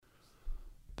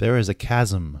There is a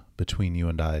chasm between you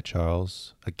and I,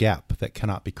 Charles, a gap that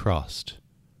cannot be crossed.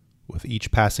 With each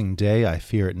passing day, I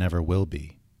fear it never will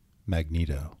be.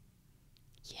 Magneto.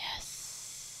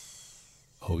 Yes.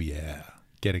 Oh, yeah.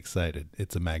 Get excited.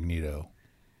 It's a Magneto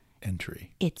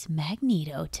entry. It's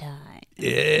Magneto time.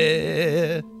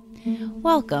 Yeah.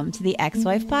 Welcome to the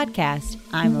Ex-Wife Podcast.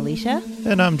 I'm Alicia.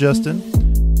 And I'm Justin.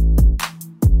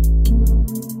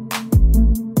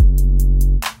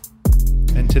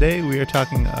 And today we are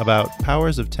talking about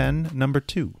Powers of 10, number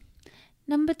 2.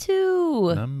 Number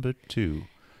 2. Number 2.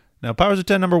 Now, Powers of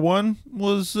 10, number 1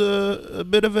 was a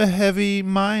bit of a heavy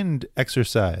mind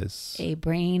exercise. A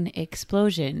brain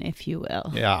explosion, if you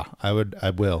will. Yeah, I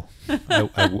will.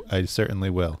 I certainly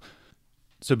will.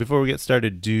 So before we get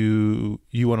started, do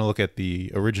you want to look at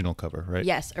the original cover, right?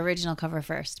 Yes, original cover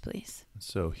first, please.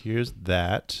 So here's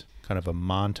that, kind of a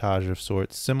montage of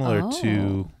sorts, similar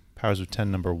to Powers of 10,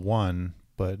 number 1,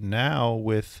 but now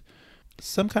with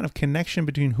some kind of connection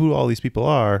between who all these people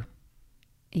are.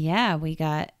 Yeah, we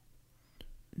got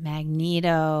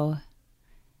Magneto,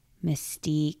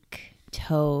 Mystique,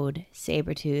 Toad,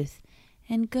 Sabretooth,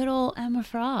 and good old Emma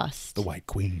Frost. The White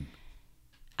Queen.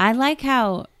 I like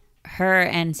how her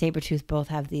and Sabretooth both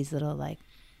have these little, like,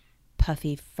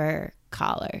 puffy fur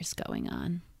collars going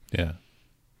on. Yeah.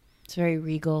 It's very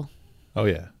regal. Oh,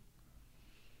 yeah.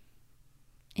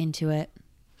 Into it.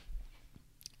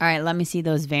 All right, let me see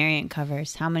those variant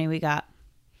covers. How many we got?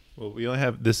 Well, we only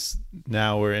have this.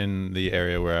 Now we're in the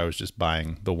area where I was just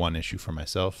buying the one issue for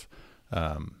myself.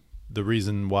 The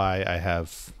reason why I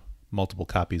have multiple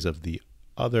copies of the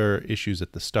other issues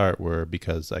at the start were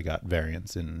because I got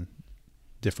variants in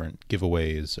different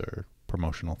giveaways or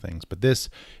promotional things. But this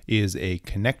is a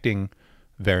connecting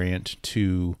variant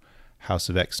to House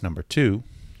of X number 2.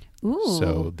 Ooh.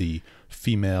 So the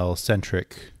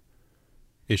female-centric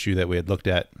issue that we had looked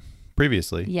at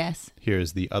previously. Yes.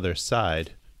 Here's the other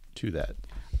side to that.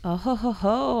 Oh ho ho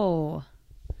ho.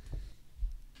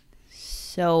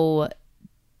 So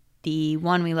the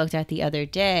one we looked at the other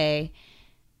day,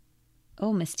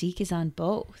 Mystique is on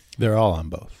both. They're all on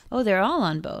both. Oh, they're all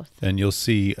on both. And you'll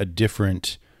see a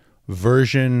different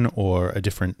version or a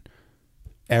different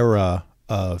era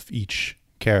of each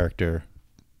character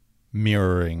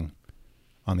mirroring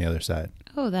on the other side.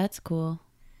 Oh, that's cool.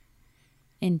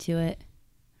 Into it.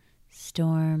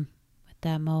 Storm with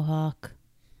that mohawk.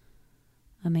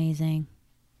 Amazing.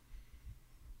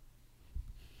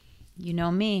 You know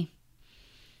me.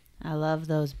 I love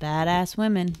those badass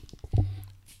women.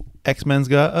 X-Men's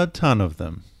got a ton of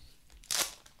them.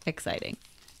 Exciting.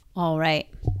 All right.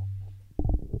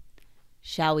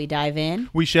 Shall we dive in?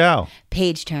 We shall.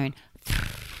 Page turn.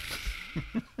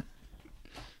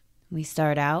 We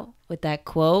start out with that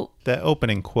quote. That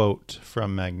opening quote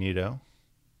from Magneto.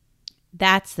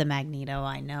 That's the Magneto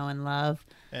I know and love.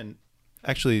 And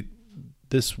actually,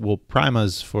 this will prime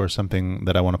us for something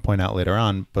that I want to point out later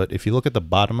on. But if you look at the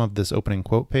bottom of this opening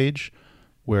quote page,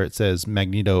 where it says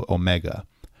Magneto Omega,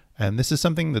 and this is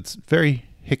something that's very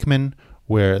Hickman,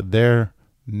 where there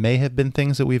may have been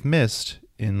things that we've missed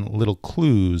in little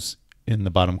clues in the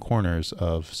bottom corners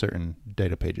of certain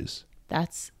data pages.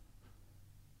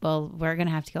 Well, we're going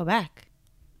to have to go back.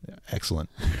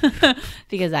 Excellent.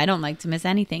 Because I don't like to miss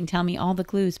anything. Tell me all the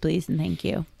clues, please, and thank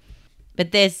you.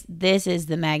 But this is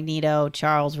the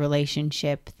Magneto-Charles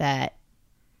relationship that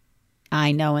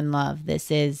I know and love. This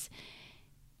is,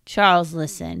 Charles,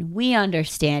 listen, we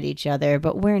understand each other,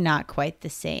 but we're not quite the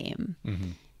same. Mm-hmm.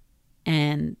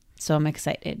 And so I'm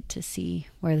excited to see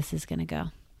where this is going to go.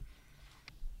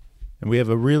 And we have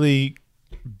a really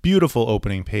beautiful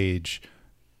opening page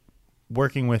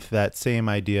working with that same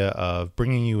idea of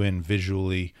bringing you in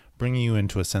visually, bringing you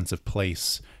into a sense of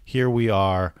place. Here we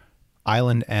are,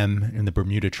 Island M in the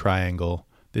Bermuda Triangle.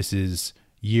 This is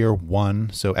year 1,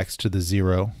 so X to the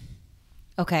 0.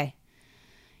 Okay,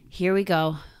 here we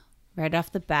go. Right off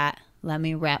the bat, let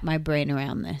me wrap my brain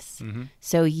around this. Mm-hmm.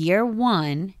 So year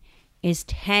 1 is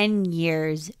 10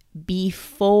 years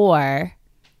before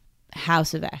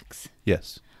House of X.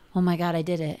 Yes. Oh my God, I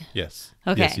did it. Yes.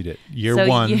 Okay. Yes, you did. Year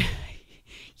 1.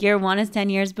 Year 1 is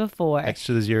 10 years before. X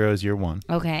to the 0 is year 1.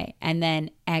 Okay. And then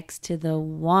X to the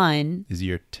 1 is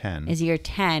year 10. Is year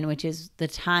 10, which is the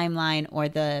timeline or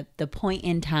the point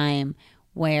in time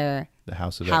where the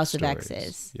House of X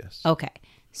is. Yes. Okay.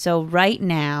 So right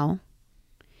now,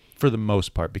 for the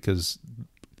most part, because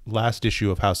last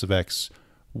issue of House of X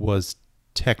was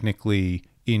technically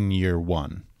in year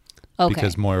 1. Okay.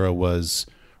 Because Moira was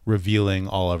revealing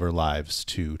all of her lives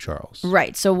to Charles.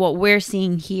 Right. So what we're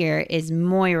seeing here is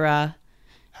Moira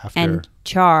and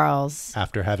Charles.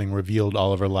 After having revealed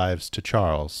all of her lives to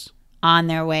Charles. on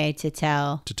their way to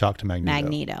tell to talk to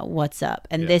Magneto what's up.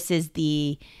 And Yeah. this is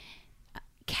the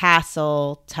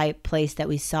castle type place that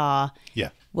we saw Yeah.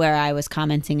 where I was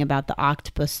commenting about the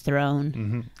octopus throne.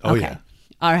 Mm-hmm. Oh, Okay. yeah.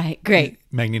 All right, great.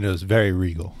 Magneto's very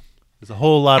regal. There's a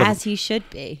whole lot As he should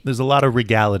be. There's a lot of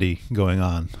regality going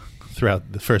on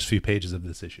throughout the first few pages of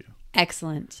this issue.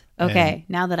 Excellent. Okay,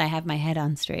 now that I have my head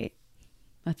on straight,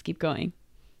 let's keep going.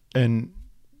 And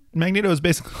Magneto is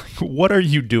basically like, what are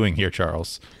you doing here,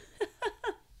 Charles?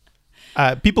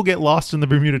 People get lost in the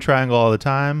Bermuda Triangle all the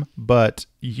time, but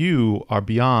you are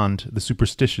beyond the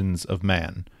superstitions of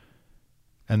man.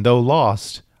 And though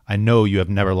lost, I know you have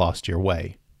never lost your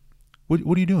way.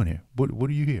 What are you doing here? What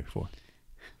are you here for?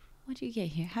 What'd you get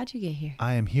here? How'd you get here?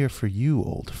 I am here for you,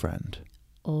 old friend.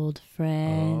 Old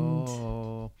friend.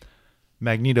 Oh.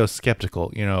 Magneto's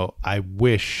skeptical. I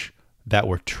wish that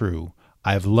were true.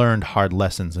 I've learned hard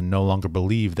lessons and no longer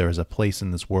believe there is a place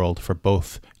in this world for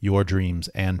both your dreams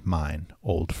and mine,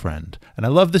 old friend. And I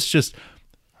love this just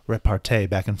repartee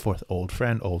back and forth. Old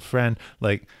friend, old friend.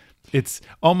 Like, it's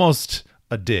almost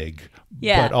a dig.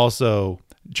 Yeah. But also,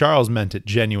 Charles meant it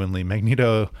genuinely.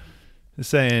 Magneto is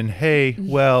saying, hey,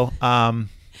 well,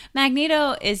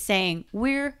 Magneto is saying,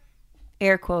 we're,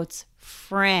 air quotes,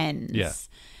 friends. Yeah.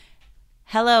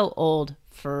 Hello, old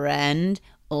friend,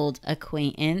 old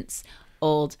acquaintance,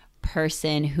 old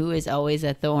person who is always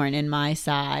a thorn in my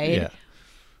side. Yeah.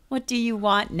 What do you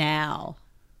want now?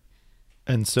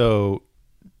 And so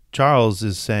Charles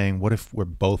is saying, what if we're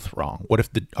both wrong? What if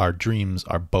our dreams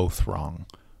are both wrong?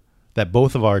 That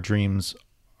both of our dreams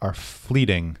are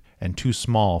fleeting and too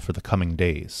small for the coming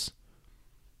days.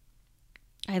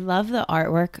 I love the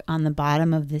artwork on the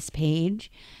bottom of this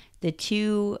page. The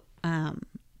two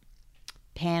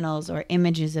panels or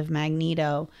images of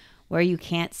Magneto where you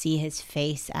can't see his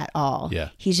face at all. Yeah.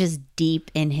 He's just deep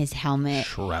in his helmet.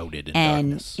 Shrouded in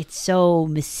And darkness. it's so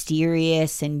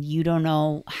mysterious and you don't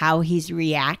know how he's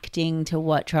reacting to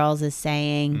what Charles is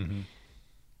saying. Mm-hmm.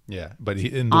 Yeah, but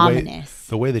in Ominous.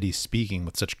 the way that he's speaking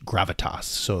with such gravitas,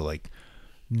 so like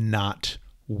not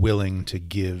willing to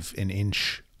give an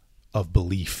inch of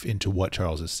belief into what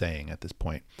Charles is saying at this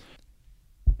point.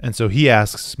 And so he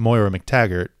asks Moira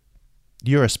McTaggart,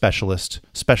 you're a specialist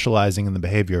specializing in the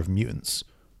behavior of mutants.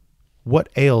 What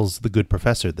ails the good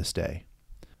professor this day?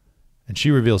 And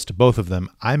she reveals to both of them,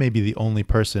 I may be the only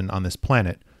person on this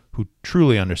planet who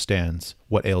truly understands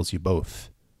what ails you both.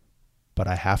 But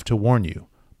I have to warn you,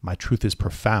 my truth is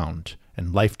profound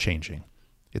and life-changing.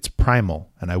 It's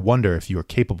primal, and I wonder if you are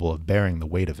capable of bearing the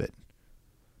weight of it.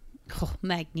 Oh,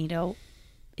 Magneto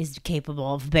is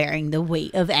capable of bearing the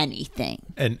weight of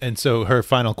anything. And so her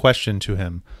final question to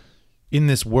him, in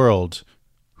this world,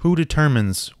 who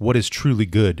determines what is truly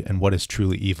good and what is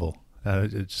truly evil?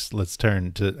 Let's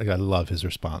turn to, I love his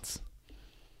response.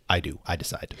 I do. I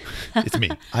decide. It's me.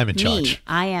 I'm in charge.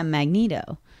 I am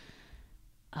Magneto.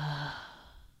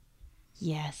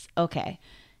 Yes. Okay.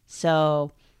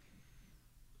 So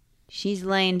she's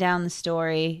laying down the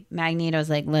story. Magneto's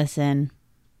like, listen,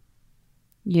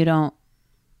 you don't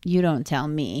tell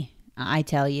me. I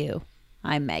tell you.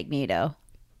 I'm Magneto.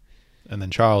 And then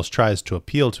Charles tries to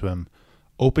appeal to him.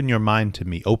 Open your mind to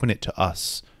me. Open it to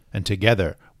us. And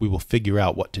together we will figure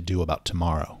out what to do about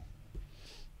tomorrow.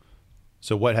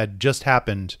 So what had just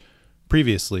happened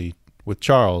previously with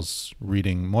Charles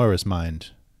reading Moira's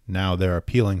mind, now they're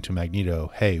appealing to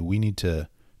Magneto. Hey, we need to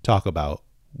talk about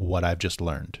what I've just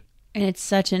learned. And it's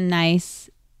such a nice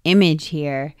image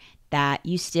here that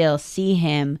you still see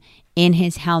him in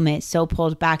his helmet so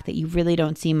pulled back that you really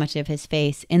don't see much of his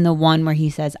face. In the one where he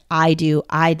says, I do,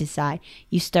 I decide,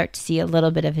 you start to see a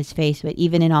little bit of his face. But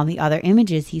even in all the other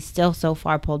images, he's still so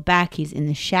far pulled back. He's in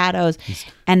the shadows.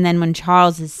 And then when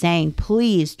Charles is saying,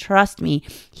 please trust me,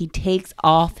 he takes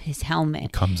off his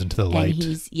helmet. Comes into the light.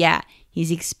 And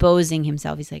he's exposing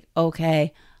himself. He's like,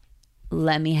 okay,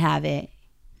 let me have it.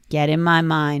 Get in my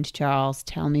mind, Charles.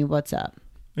 Tell me what's up.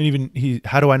 And even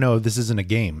how do I know this isn't a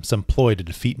game, some ploy to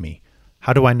defeat me?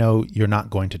 How do I know you're not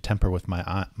going to temper with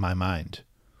my mind?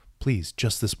 Please,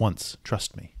 just this once,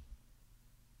 trust me.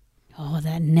 Oh,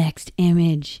 that next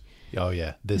image. Oh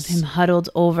yeah, Of him huddled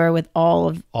over with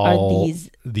all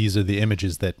these are the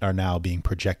images that are now being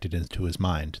projected into his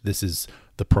mind. This is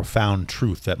the profound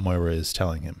truth that Moira is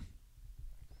telling him.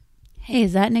 Hey,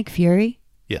 is that Nick Fury?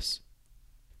 Yes.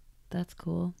 That's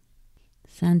cool.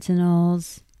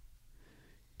 Sentinels,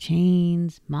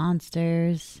 chains,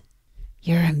 monsters.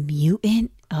 You're a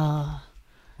mutant? Oh.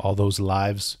 All those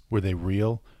lives, were they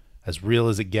real? As real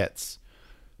as it gets.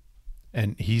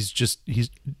 And he's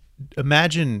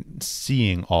imagine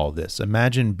seeing all this.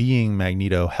 Imagine being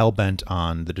Magneto, hell-bent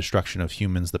on the destruction of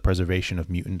humans, the preservation of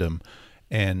mutantdom,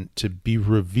 and to be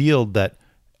revealed that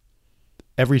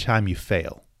every time you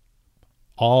fail,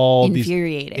 all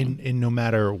infuriating. In no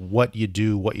matter what you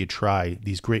do, what you try,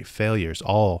 these great failures,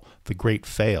 all the great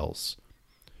fails.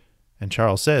 And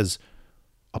Charles says,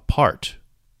 apart,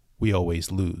 we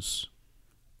always lose.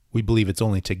 We believe it's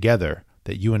only together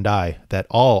that you and I, that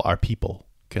all our people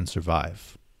can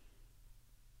survive.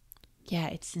 Yeah,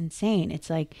 it's insane. It's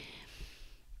like,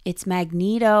 it's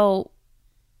Magneto.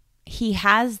 He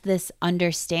has this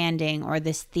understanding or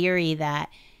this theory that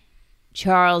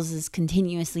Charles is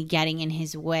continuously getting in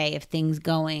his way of things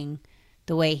going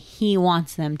the way he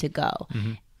wants them to go.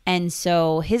 Mm-hmm. And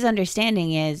so his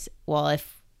understanding is, well,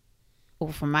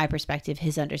 from my perspective,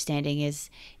 his understanding is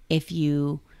if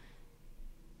you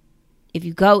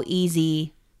go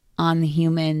easy on the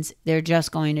humans, they're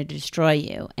just going to destroy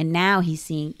you. And now he's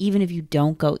seeing, even if you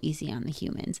don't go easy on the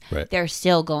humans, right, they're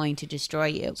still going to destroy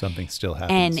you. Something still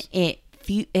happens. And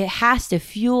it has to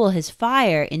fuel his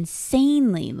fire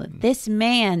insanely. This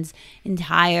man's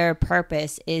entire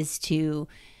purpose is to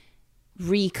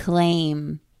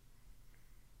reclaim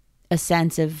a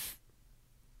sense of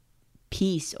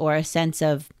peace or a sense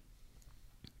of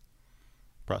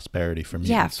prosperity for mutants.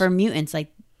 Yeah, for mutants.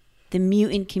 Like, the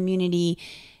mutant community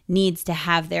needs to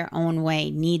have their own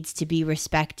way, needs to be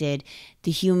respected.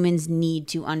 The humans need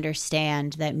to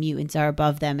understand that mutants are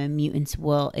above them and mutants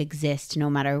will exist no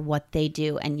matter what they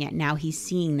do. And yet now he's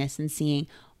seeing this and seeing,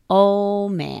 oh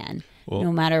man,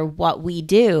 no matter what we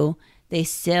do, they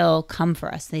still come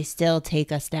for us. They still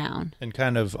take us down. And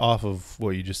kind of off of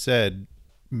what you just said,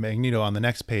 Magneto on the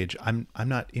next page, I'm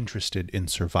not interested in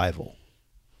survival.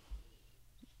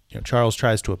 Charles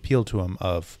tries to appeal to him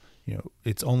of,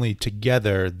 it's only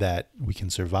together that we can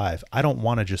survive. I don't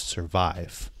want to just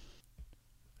survive.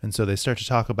 And so they start to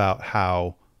talk about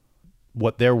how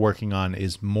what they're working on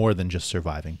is more than just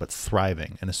surviving, but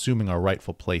thriving and assuming our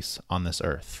rightful place on this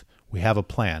earth. We have a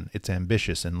plan. It's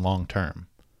ambitious and long-term.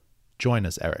 Join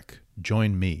us, Eric.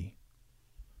 Join me.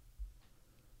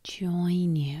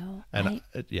 Join you. And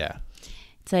yeah.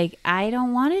 It's like, I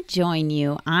don't want to join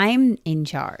you. I'm in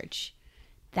charge.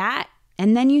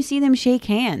 And then you see them shake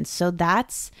hands. So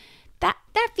that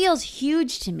feels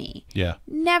huge to me. Yeah.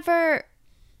 Never,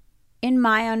 in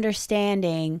my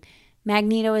understanding,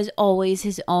 Magneto is always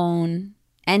his own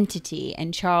entity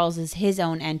and Charles is his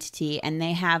own entity, and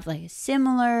they have a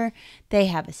similar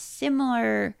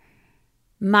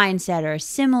mindset or a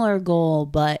similar goal,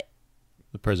 but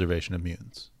the preservation of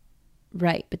mutants.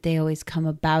 Right, but they always come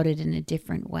about it in a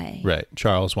different way. Right.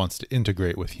 Charles wants to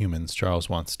integrate with humans. Charles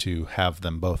wants to have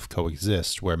them both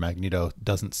coexist, where Magneto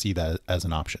doesn't see that as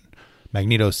an option.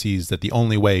 Magneto sees that the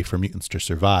only way for mutants to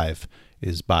survive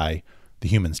is by the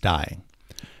humans dying.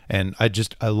 And I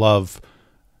love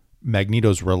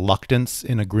Magneto's reluctance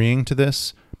in agreeing to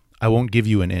this. I won't give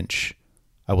you an inch.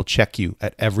 I will check you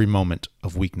at every moment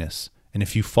of weakness. And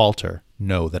if you falter,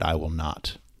 know that I will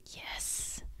not.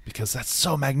 Because that's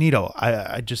so Magneto.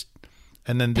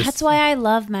 That's why I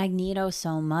love Magneto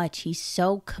so much. He's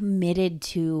so committed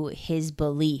to his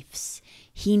beliefs.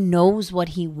 He knows what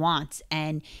he wants,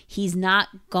 and he's not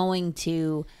going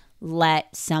to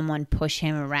let someone push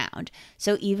him around.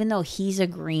 So even though he's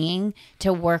agreeing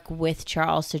to work with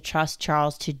Charles, to trust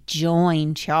Charles, to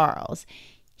join Charles,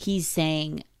 he's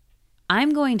saying, I'm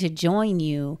going to join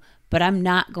you, but I'm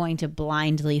not going to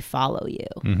blindly follow you.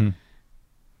 Mm-hmm.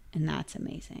 And that's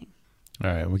amazing.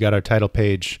 All right. We got our title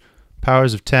page.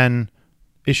 Powers of 10,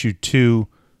 issue 2.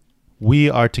 We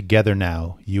are together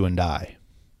now, you and I.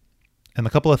 And a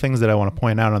couple of things that I want to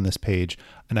point out on this page.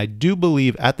 And I do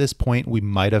believe at this point we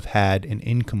might have had an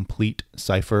incomplete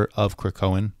cipher of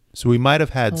Krakoan. So we might have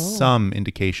had some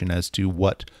indication as to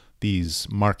what these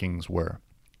markings were.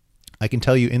 I can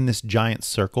tell you in this giant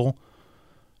circle,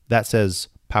 that says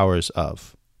powers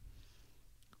of.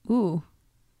 Ooh.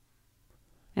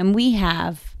 And we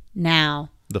have now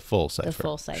the full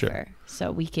cipher. Sure.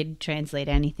 So we could translate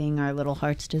anything our little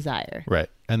hearts desire. Right.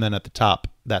 And then at the top,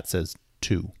 that says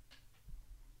 2.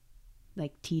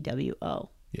 Like TWO.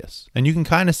 Yes. And you can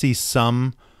kind of see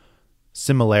some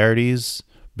similarities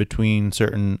between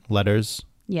certain letters.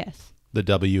 Yes. The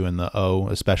W and the O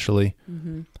especially.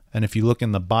 Mm-hmm. And if you look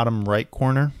in the bottom right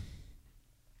corner,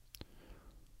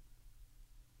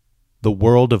 the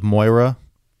world of Moira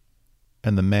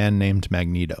and the man named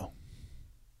Magneto.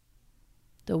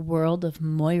 The world of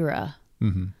Moira.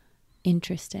 Mm-hmm.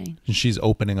 Interesting. And she's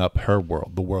opening up her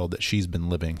world, the world that she's been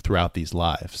living throughout these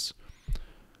lives.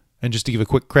 And just to give a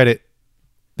quick credit,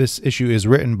 this issue is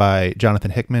written by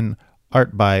Jonathan Hickman,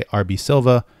 art by R.B.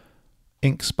 Silva,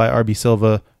 Inks by R.B.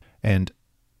 Silva and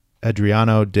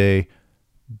Adriano de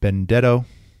Benedetto.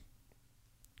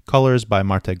 Colors by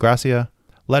Marte Gracia.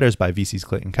 Letters by VC's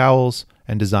Clayton Cowles.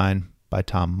 And design by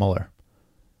Tom Muller.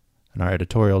 And our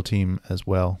editorial team as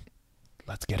well.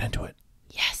 Let's get into it.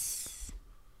 Yes.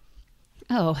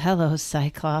 Oh, hello,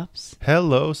 Cyclops.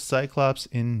 Hello, Cyclops,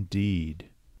 indeed.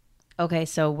 Okay,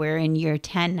 so we're in year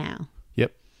 10 now.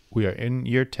 Yep, we are in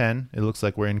year 10. It looks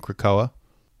like we're in Krakoa.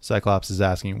 Cyclops is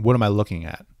asking, what am I looking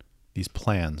at? These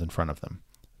plans in front of them.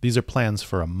 These are plans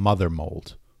for a mother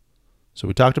mold. So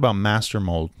we talked about master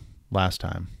mold last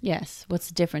time. Yes. What's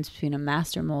the difference between a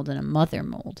master mold and a mother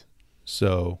mold?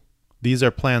 So these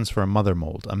are plans for a mother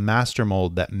mold, a master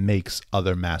mold that makes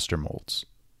other master molds.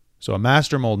 So a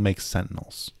master mold makes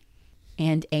sentinels.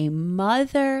 And a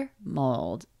mother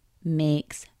mold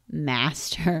makes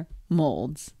master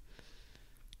molds.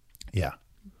 Yeah.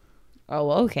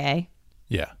 Oh, okay.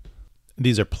 Yeah.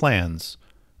 These are plans.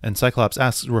 And Cyclops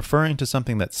asks, referring to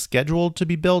something that's scheduled to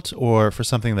be built or for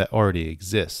something that already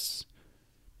exists?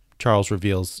 Charles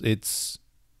reveals it's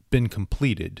been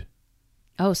completed.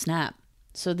 Oh, snap.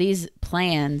 So these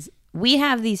plans, we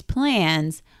have these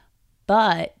plans,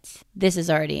 but this is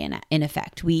already in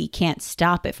effect. We can't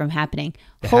stop it from happening.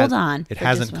 Hold on. It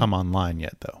hasn't come online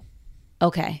yet, though.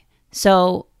 Okay.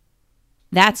 So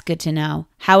that's good to know.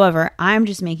 However, I'm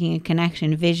just making a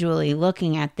connection visually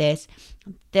looking at this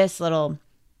little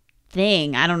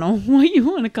thing. I don't know what you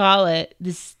want to call it.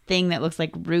 This thing that looks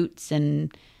like roots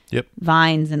and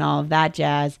vines and all of that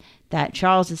jazz that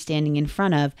Charles is standing in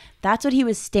front of. That's what he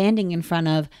was standing in front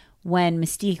of when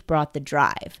Mystique brought the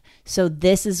drive. So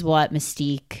this is what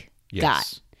Mystique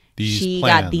got. She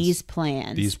got these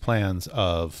plans. These plans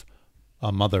of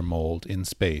a mother mold in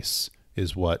space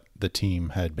is what the team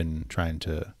had been trying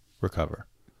to recover.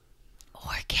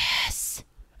 Orcus.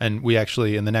 And we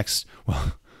actually, in the next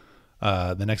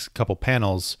couple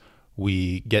panels,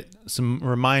 we get some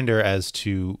reminder as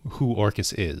to who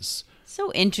Orcus is.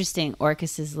 So interesting.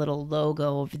 Orcus's little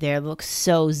logo over there looks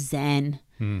so zen.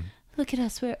 Look at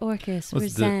us. We're Orcus. We're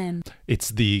zen. It's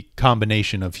the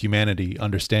combination of humanity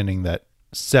understanding that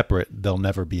separate, they'll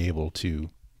never be able to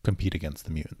compete against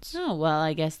the mutants. Oh, well,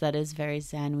 I guess that is very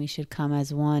zen. We should come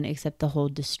as one, except the whole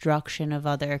destruction of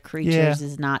other creatures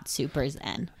is not super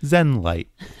zen. Zen light.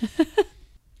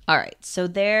 All right. So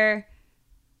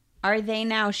are they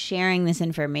now sharing this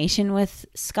information with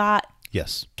Scott?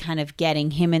 Yes. Kind of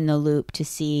getting him in the loop to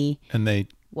see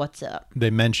what's up. They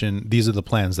mention these are the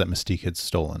plans that Mystique had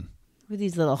stolen. Who are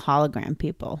these little hologram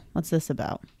people? What's this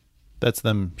about? That's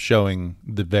them showing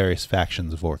the various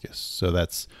factions of Orcus. So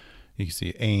that's, you can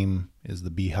see AIM is the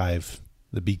beehive,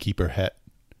 the beekeeper het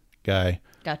guy.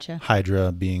 Gotcha.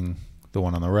 Hydra being the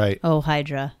one on the right. Oh,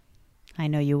 Hydra. I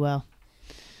know you will.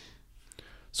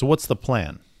 So what's the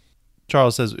plan?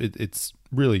 Charles says it's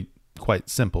really quite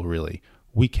simple, really.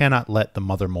 We cannot let the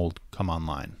mother mold come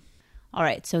online. All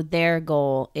right. So their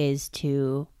goal is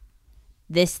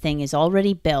this thing is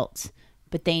already built,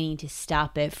 but they need to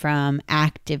stop it from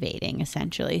activating,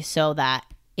 essentially, so that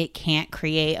it can't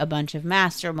create a bunch of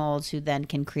master molds who then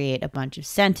can create a bunch of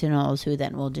sentinels who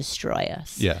then will destroy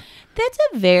us. Yeah. That's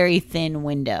a very thin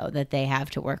window that they have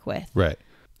to work with. Right.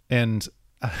 And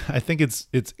I think it's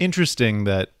interesting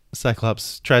that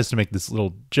Cyclops tries to make this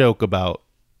little joke about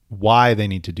why they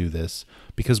need to do this,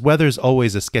 because weather's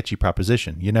always a sketchy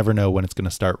proposition. You never know when it's going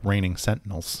to start raining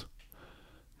sentinels.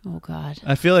 Oh, God.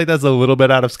 I feel like that's a little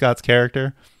bit out of Scott's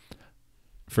character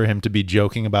for him to be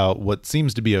joking about what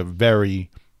seems to be a very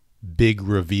big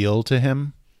reveal to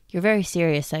him. You're very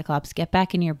serious, Cyclops. Get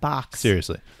back in your box.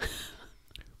 Seriously.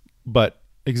 But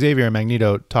Xavier and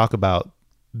Magneto talk about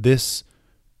this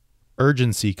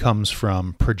urgency comes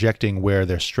from projecting where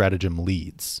their stratagem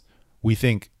leads. We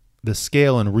think the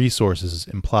scale and resources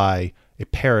imply a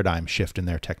paradigm shift in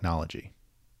their technology.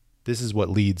 This is what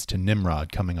leads to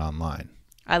Nimrod coming online.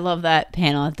 I love that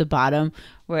panel at the bottom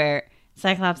where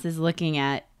Cyclops is looking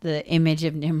at the image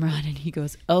of Nimrod and he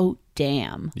goes, oh,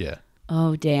 damn. Yeah.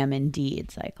 Oh, damn, indeed,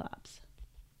 Cyclops.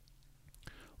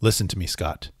 Listen to me,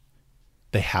 Scott.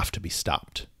 They have to be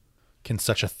stopped. Can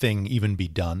such a thing even be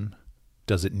done?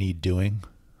 Does it need doing?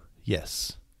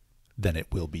 Yes. Then it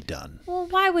will be done. Well,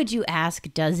 why would you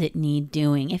ask, does it need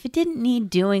doing? If it didn't need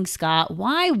doing, Scott,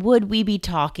 why would we be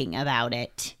talking about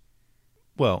it?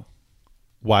 Well,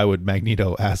 why would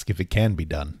Magneto ask if it can be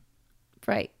done?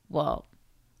 Right. Well,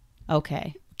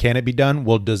 okay. Can it be done?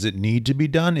 Well, does it need to be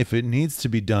done? If it needs to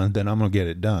be done, then I'm going to get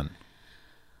it done.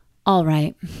 All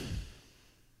right.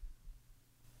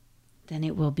 Then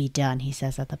it will be done, he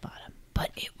says at the bottom.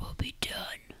 But it will be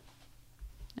done.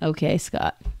 Okay,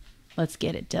 Scott. Let's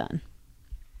get it done.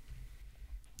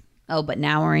 Oh, but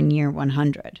now we're in year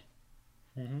 100.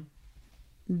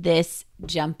 This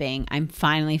jumping, I'm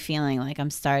finally feeling like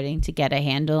I'm starting to get a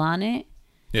handle on it.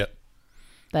 Yep.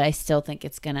 But I still think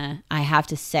I have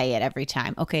to say it every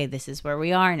time. Okay, this is where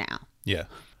we are now. Yeah.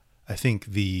 I think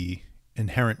the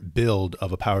inherent build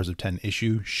of a Powers of 10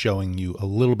 issue showing you a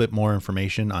little bit more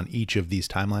information on each of these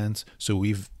timelines. So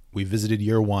we visited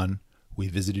year 1, we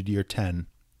visited year 10,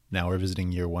 now we're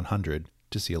visiting year 100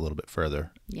 to see a little bit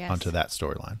further onto that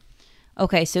storyline.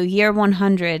 Okay, so year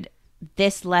 100,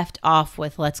 this left off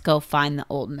with let's go find the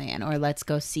old man or let's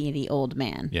go see the old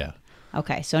man. Yeah.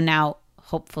 Okay, so now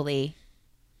hopefully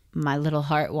my little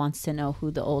heart wants to know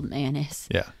who the old man is.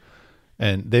 Yeah.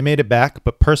 And they made it back,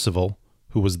 but Percival,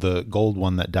 who was the gold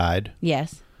one that died,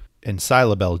 yes, and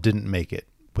Silabel didn't make it.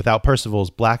 Without Percival's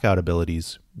blackout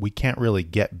abilities, we can't really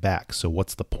get back, so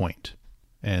what's the point?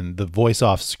 And the voice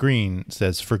off screen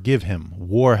says, forgive him.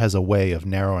 War has a way of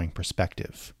narrowing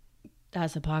perspective.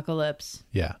 That's Apocalypse.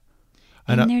 Yeah.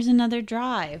 And there's another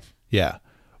drive. Yeah.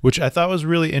 Which I thought was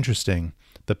really interesting.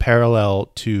 The parallel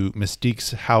to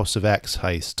Mystique's House of X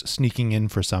heist, sneaking in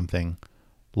for something,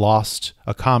 lost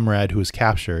a comrade who was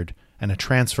captured, and a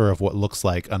transfer of what looks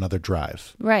like another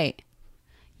drive. Right.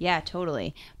 Yeah,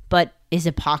 totally. But is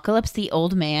Apocalypse the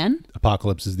old man?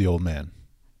 Apocalypse is the old man.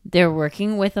 They're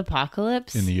working with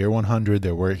Apocalypse? In the year 100,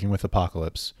 they're working with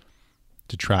Apocalypse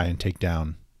to try and take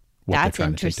down what That's they're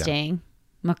trying to take down. interesting.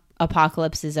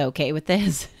 Apocalypse is okay with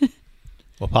this.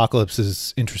 Well, Apocalypse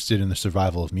is interested in the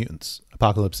survival of mutants.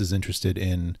 Apocalypse is interested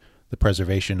in the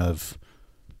preservation of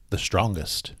the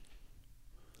strongest.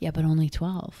 Yeah, but only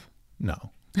 12.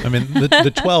 No. I mean,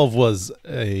 the 12 was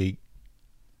a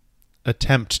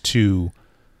attempt to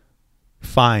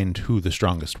find who the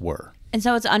strongest were. And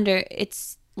so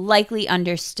it's likely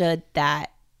understood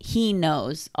that he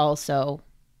knows also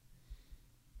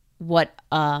what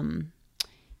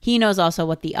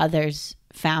the others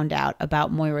found out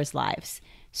about Moira's lives.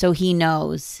 So he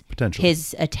knows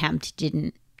his attempt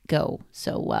didn't go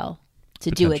so well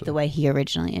to do it the way he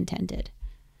originally intended.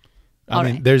 I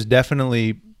mean, there's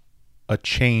definitely a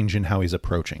change in how he's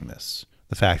approaching this.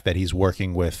 The fact that he's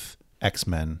working with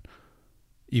X-Men,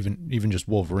 even just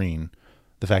Wolverine,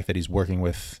 the fact that he's working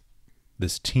with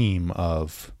this team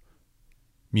of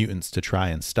mutants to try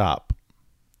and stop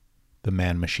the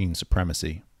man-machine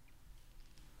supremacy.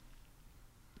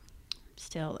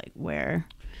 Still, like, where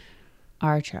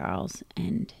are Charles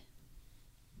and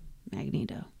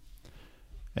Magneto?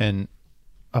 And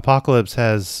Apocalypse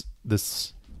has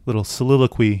this little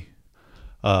soliloquy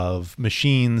of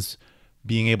machines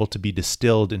being able to be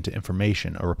distilled into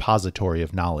information, a repository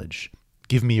of knowledge.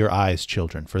 Give me your eyes,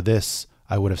 children. For this,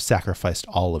 I would have sacrificed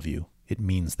all of you. It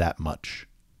means that much.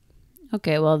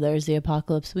 Okay, well, there's the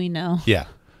Apocalypse we know. Yeah.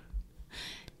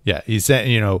 Yeah, he's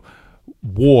saying,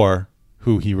 War,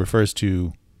 who he refers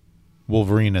to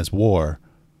Wolverine as War,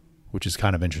 which is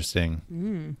kind of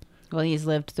interesting. Well, he's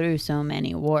lived through so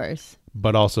many wars.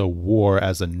 But also War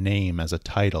as a name, as a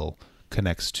title,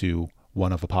 connects to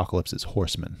one of Apocalypse's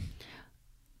horsemen.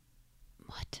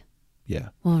 What? Yeah.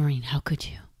 Wolverine, how could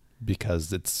you?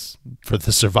 Because it's for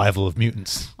the survival of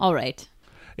mutants. All right.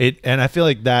 And I feel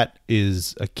like that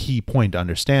is a key point to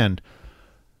understand.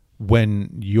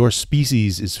 When your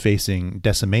species is facing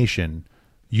decimation,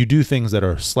 you do things that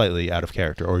are slightly out of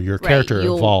character, or your character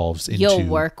evolves into... You'll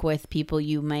work with people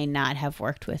you may not have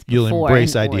worked with before. You'll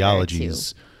embrace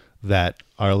ideologies that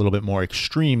are a little bit more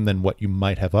extreme than what you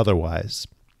might have otherwise.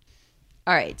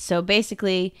 All right. So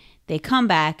basically, they come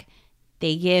back.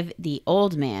 They give the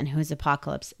old man, who's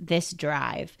Apocalypse, this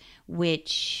drive,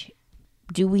 which...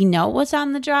 Do we know what's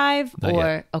on the drive? Not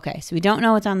yet. Okay, so we don't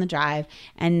know what's on the drive.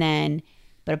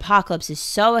 But Apocalypse is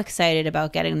so excited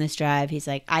about getting this drive. He's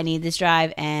like, I need this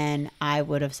drive, and I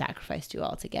would have sacrificed you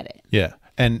all to get it. Yeah.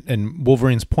 And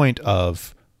Wolverine's point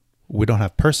of, we don't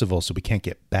have Percival, so we can't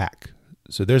get back.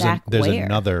 So there's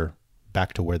another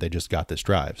back to where they just got this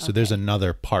drive. So there's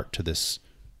another part to this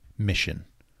mission.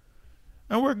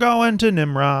 And we're going to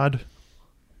Nimrod.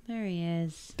 There he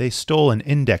is. They stole an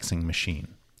indexing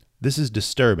machine. This is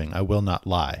disturbing, I will not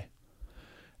lie.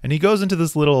 And he goes into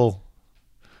this little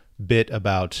bit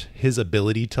about his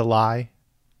ability to lie.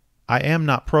 I am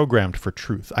not programmed for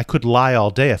truth. I could lie all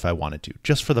day if I wanted to,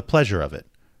 just for the pleasure of it.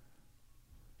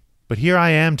 But here I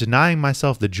am denying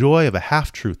myself the joy of a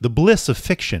half-truth, the bliss of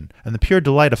fiction, and the pure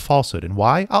delight of falsehood. And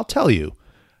why? I'll tell you.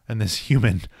 And this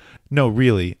human, no,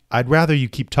 really, I'd rather you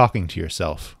keep talking to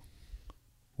yourself.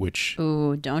 Which...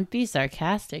 Ooh, don't be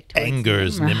sarcastic towards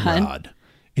angers Nimrod.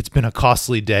 It's been a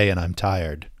costly day and I'm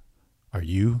tired. Are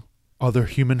you, other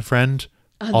human friend,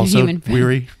 also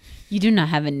weary? You do not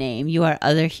have a name. You are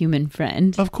other human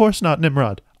friend. Of course not,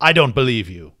 Nimrod. I don't believe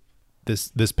you.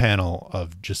 This panel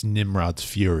of just Nimrod's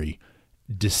fury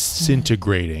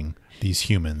disintegrating these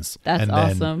humans. That's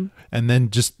awesome. And then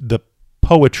just the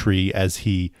poetry as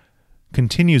he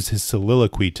continues his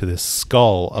soliloquy to this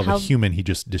skull of a human he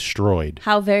just destroyed.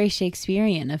 How very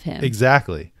Shakespearean of him.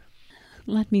 Exactly.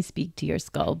 Let me speak to your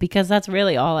skull, because that's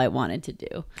really all I wanted to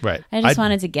do. Right. I just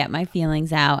wanted to get my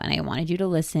feelings out, and I wanted you to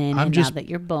listen. Now that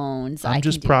you're bones, I'm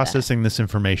just processing this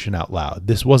information out loud.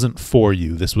 This wasn't for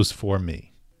you. This was for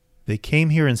me. They came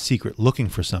here in secret looking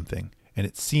for something, and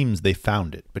it seems they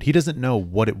found it. But he doesn't know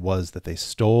what it was that they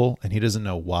stole, and he doesn't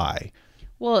know why.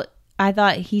 Well, I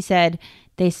thought he said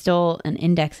they stole an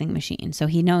indexing machine. So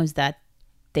he knows that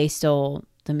they stole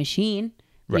the machine,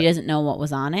 but he doesn't know what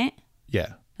was on it.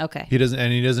 Yeah. Okay. He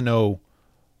doesn't know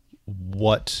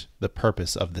what the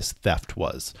purpose of this theft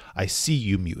was. I see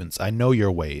you mutants. I know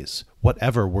your ways.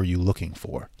 Whatever were you looking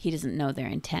for? He doesn't know their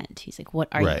intent. He's like, what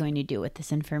are you going to do with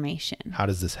this information? How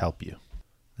does this help you?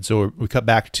 And so we cut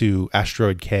back to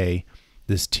Asteroid K,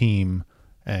 this team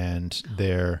and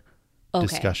their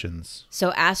discussions.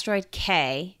 So Asteroid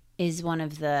K is one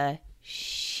of the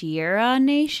Shira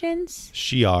nations?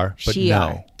 Shi'ar, but Shi'ar.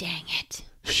 no. Dang it.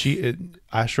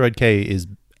 Asteroid K is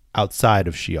outside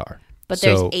of Shi'ar. But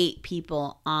there's 8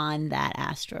 people on that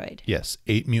asteroid. Yes,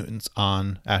 8 mutants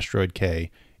on Asteroid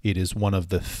K. It is one of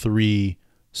the 3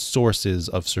 sources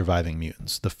of surviving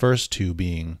mutants. The first 2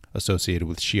 being associated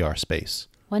with Shi'ar space.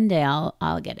 One day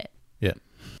I'll get it. Yeah.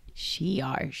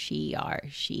 Shi'ar.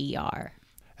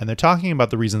 And they're talking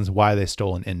about the reasons why they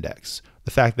stole an index.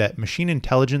 The fact that machine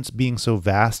intelligence being so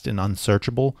vast and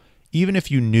unsearchable, even if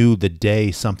you knew the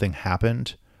day something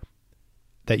happened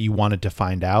that you wanted to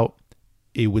find out,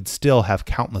 it would still have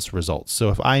countless results. So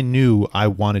if I knew I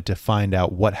wanted to find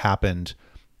out what happened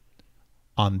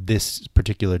on this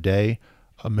particular day,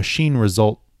 a machine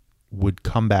result would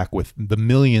come back with the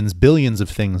millions, billions of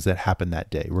things that happened that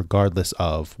day, regardless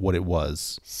of what it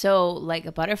was. So like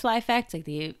a butterfly effect, like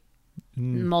the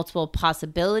multiple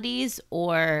possibilities,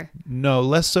 or? No,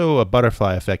 less so a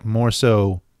butterfly effect, more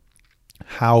so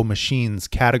how machines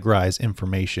categorize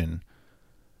information,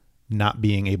 not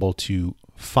being able to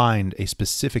find a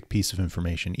specific piece of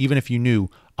information. Even if you knew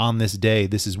on this day,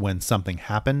 this is when something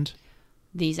happened.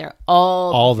 These are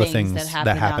all the things that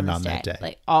happened on that day.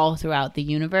 Like all throughout the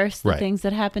universe, the things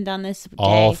that happened on this day.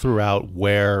 All throughout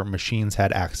where machines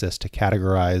had access to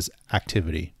categorize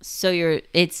activity. So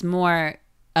it's more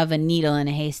of a needle in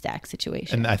a haystack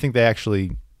situation. And I think they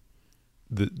actually,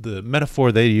 the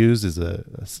metaphor they use is a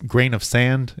grain of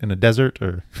sand in a desert,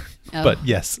 but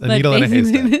yes, a needle in a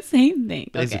haystack. The same thing.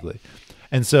 Basically. Okay.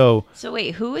 And so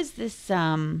wait, who is this?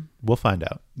 We'll find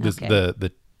out.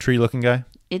 The tree looking guy.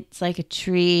 It's like a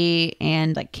tree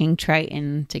and like King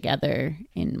Triton together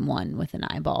in one with an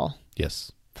eyeball.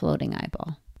 Yes. Floating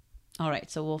eyeball. All right,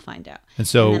 so we'll find out. And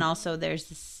then also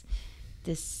there's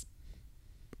this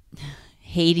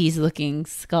Hades looking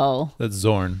skull. That's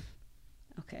Zorn.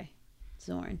 Okay.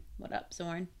 Zorn. What up,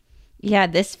 Zorn? Yeah,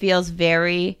 this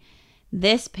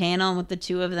panel with the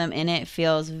 2 of them in it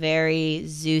feels very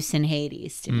Zeus and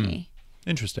Hades to me.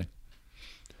 Interesting.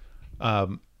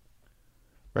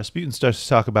 Rasputin starts to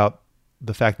talk about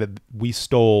the fact that we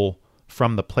stole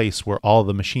from the place where all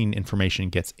the machine information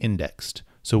gets indexed.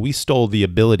 So we stole the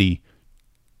ability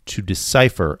to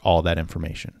decipher all that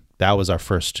information. That was our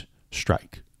first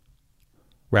strike.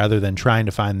 Rather than trying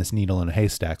to find this needle in a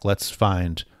haystack, let's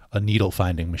find a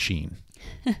needle-finding machine.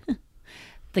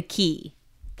 The key.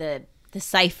 The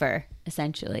cipher,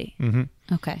 essentially.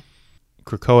 Mm-hmm. Okay.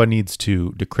 Krakoa needs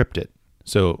to decrypt it.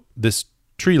 So this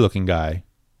tree-looking guy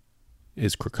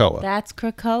is Krakoa. That's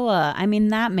Krakoa. I mean,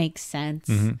 that makes sense.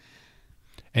 Mm-hmm.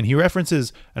 And he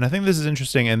references, and I think this is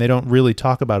interesting, and they don't really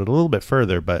talk about it a little bit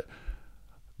further, but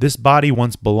this body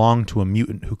once belonged to a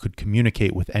mutant who could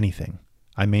communicate with anything.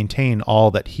 I maintain all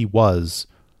that he was,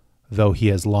 though he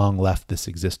has long left this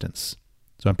existence.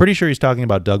 So I'm pretty sure he's talking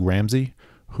about Doug Ramsey,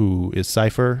 who is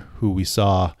Cypher, who we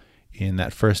saw in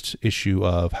that first issue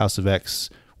of House of X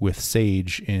with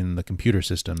Sage in the computer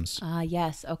systems.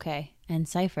 Yes, okay. And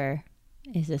Cypher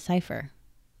is a cipher.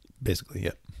 Basically,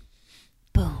 yeah.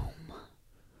 Boom.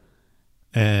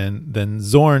 And then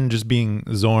Zorn just being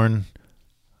Zorn,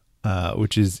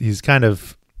 which is, he's kind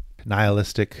of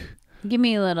nihilistic. Give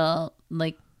me a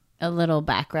little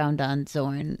background on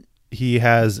Zorn. He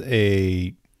has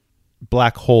a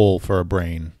black hole for a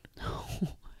brain.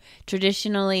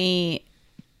 Traditionally,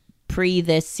 pre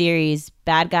this series,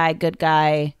 bad guy, good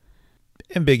guy.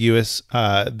 Ambiguous.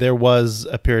 There was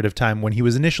a period of time when he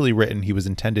was initially written, he was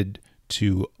intended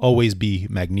to always be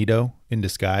Magneto in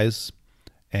disguise,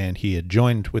 and he had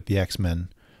joined with the X-Men,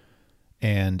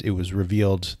 and it was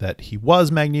revealed that he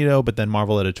was Magneto, but then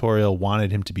Marvel Editorial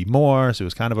wanted him to be more, so it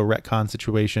was kind of a retcon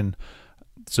situation.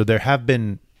 So there have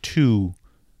been 2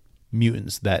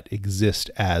 mutants that exist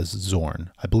as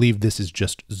Zorn. I believe this is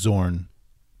just Zorn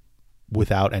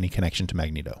without any connection to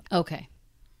Magneto. Okay.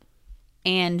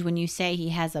 And when you say he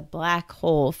has a black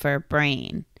hole for a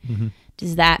brain,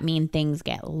 does that mean things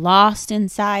get lost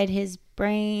inside his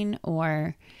brain,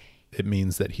 or? It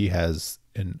means that he has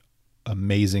an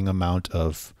amazing amount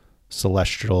of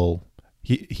celestial,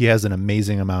 he has an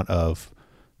amazing amount of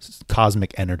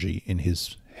cosmic energy in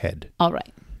his head. All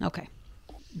right. Okay.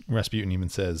 Rasputin even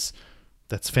says,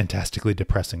 "That's fantastically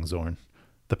depressing, Zorn.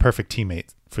 The perfect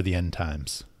teammate for the end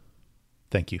times.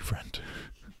 Thank you, friend."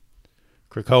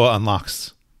 Krakoa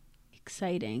unlocks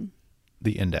Exciting.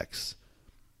 the index.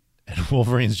 And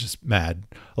Wolverine's just mad.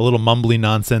 A little mumbly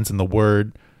nonsense in the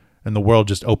word, and the world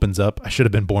just opens up. I should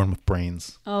have been born with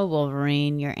brains. Oh,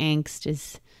 Wolverine, your angst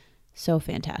is so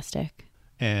fantastic.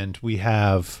 And we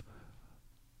have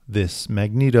this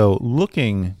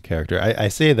Magneto-looking character. I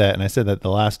say that, and I said that the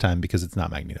last time because it's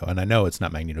not Magneto. And I know it's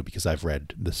not Magneto because I've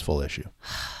read this full issue.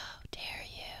 How dare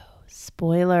you.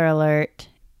 Spoiler alert.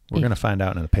 We're going to find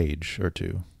out in a page or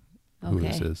 2 who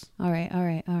this is. All right.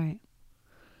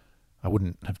 I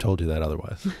wouldn't have told you that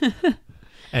otherwise.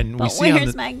 And But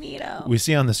where's Magneto? We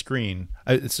see on the screen.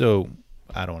 So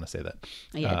I don't want to say that.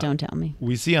 Yeah, don't tell me.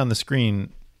 We see on the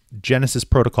screen Genesis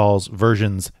Protocols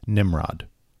versions Nimrod.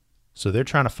 So they're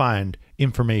trying to find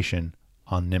information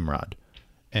on Nimrod.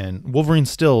 And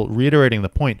Wolverine's still reiterating the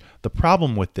point. The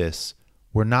problem with this,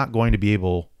 we're not going to be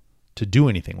able to do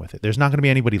anything with it. There's not going to be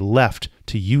anybody left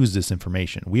to use this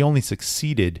information. We only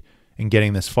succeeded in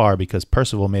getting this far because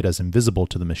Percival made us invisible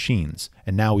to the machines,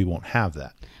 and now we won't have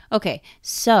that. Okay,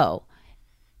 so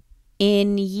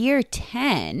in year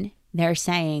 10, they're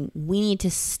saying we need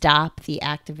to stop the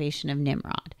activation of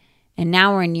Nimrod. And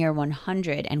now we're in year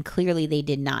 100, and clearly they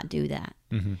did not do that.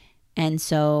 Mm-hmm. And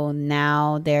so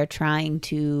now they're trying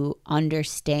to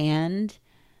understand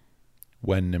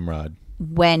When Nimrod.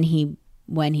 when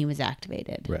he was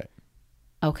activated. Right.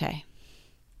 Okay.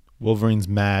 Wolverine's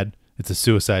mad. It's a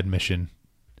suicide mission.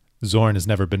 Zorn has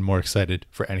never been more excited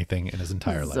for anything in his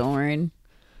entire life. Zorn.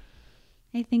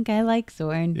 I think I like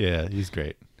Zorn. Yeah, he's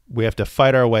great. We have to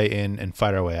fight our way in and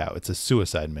fight our way out. It's a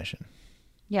suicide mission.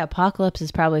 Yeah, Apocalypse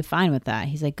is probably fine with that.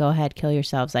 He's like, "Go ahead, kill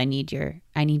yourselves. I need you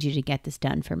to get this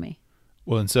done for me."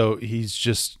 Well, and so he's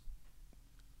just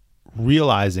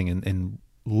realizing and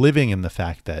living in the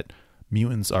fact that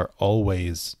mutants are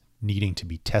always needing to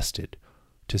be tested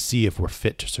to see if we're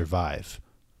fit to survive.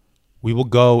 We will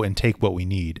go and take what we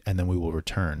need, and then we will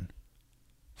return.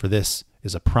 For this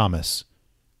is a promise,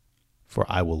 for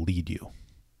I will lead you.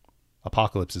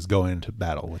 Apocalypse is going into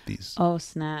battle with these. Oh,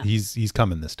 snap. He's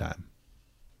coming this time.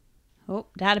 Oh,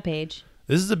 data page.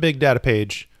 This is a big data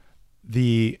page.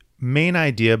 The main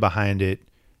idea behind it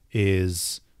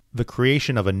is the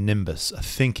creation of a nimbus, a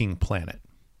thinking planet.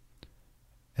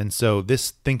 And so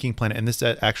this thinking planet, and this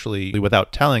actually,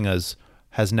 without telling us,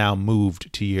 has now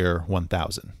moved to year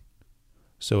 1000.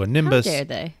 So a nimbus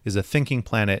is a thinking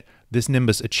planet. This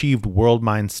nimbus achieved world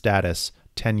mind status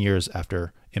 10 years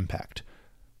after impact.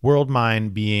 World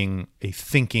mind being a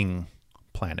thinking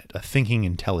planet, a thinking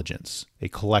intelligence, a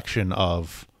collection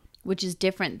of... Which is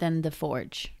different than the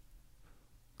Forge.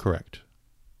 Correct.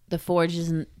 The Forge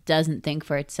doesn't think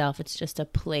for itself. It's just a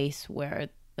place where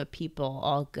the people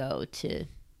all go to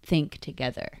think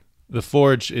together. The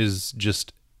Forge is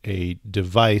just a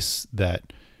device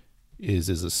that is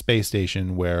a space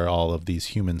station where all of these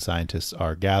human scientists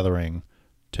are gathering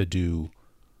to do...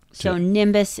 So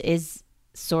Nimbus is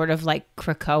sort of like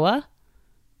Krakoa?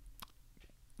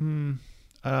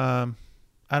 I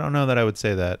don't know that I would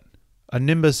say that. A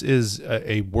nimbus is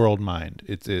a world mind.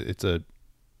 It's a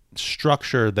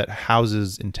structure that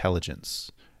houses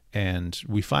intelligence. And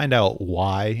we find out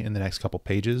why in the next couple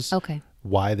pages. Okay.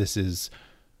 Why this has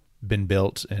been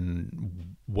built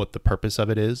and what the purpose of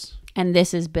it is. And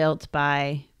this is built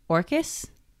by Orcus?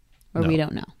 Or No, we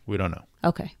don't know? We don't know.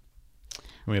 Okay.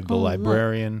 We have the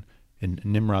librarian and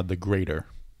Nimrod the Greater.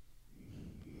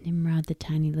 Nimrod, the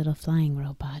tiny little flying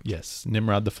robot. Yes,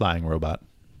 Nimrod the flying robot.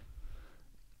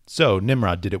 So,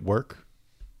 Nimrod, did it work?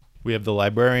 We have the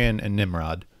librarian and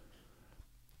Nimrod.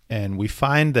 And we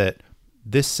find that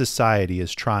this society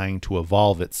is trying to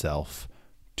evolve itself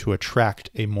to attract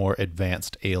a more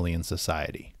advanced alien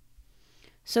society.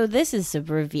 So this is a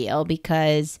reveal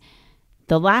because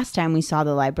the last time we saw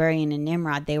the librarian and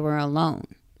Nimrod, they were alone.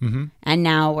 Mm-hmm. And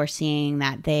now we're seeing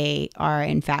that they are,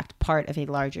 in fact, part of a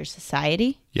larger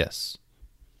society. Yes.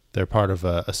 They're part of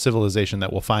a civilization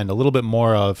that we'll find a little bit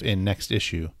more of in next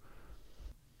issue.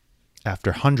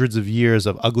 After hundreds of years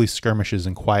of ugly skirmishes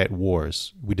and quiet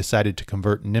wars, we decided to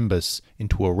convert Nimbus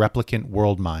into a replicant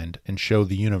world mind and show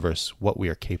the universe what we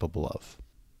are capable of.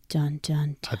 Dun,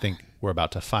 dun, dun. I think we're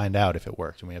about to find out if it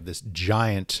worked. And we have this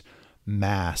giant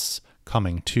mass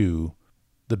coming to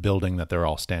the building that they're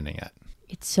all standing at.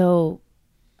 It's so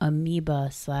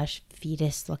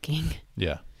amoeba/fetus looking.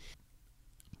 Yeah.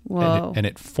 Whoa. And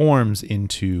it forms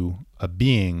into a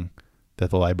being that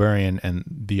the librarian and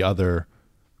the other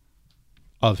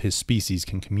of his species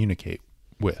can communicate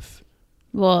with.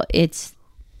 Well, it's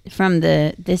from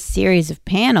this series of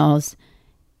panels,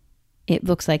 it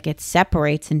looks like it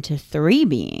separates into 3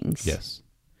 beings. Yes.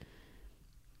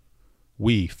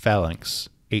 We, Phalanx,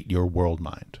 ate your world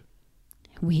mind.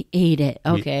 We ate it.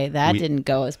 Okay, that didn't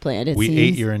go as planned. It we seems.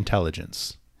 ate your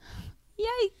intelligence.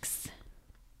 Yikes.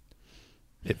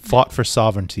 It fought for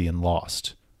sovereignty and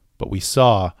lost, but we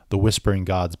saw the whispering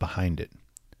gods behind it.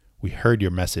 We heard your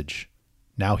message.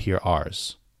 Now hear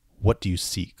ours. What do you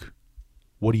seek?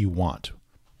 What do you want?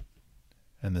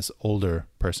 And this older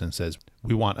person says,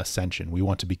 we want ascension. We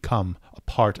want to become a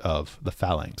part of the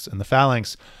Phalanx. And the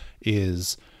Phalanx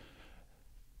is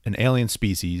an alien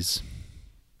species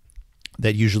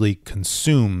that usually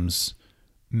consumes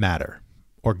matter,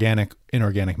 organic,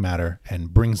 inorganic matter,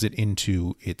 and brings it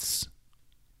into its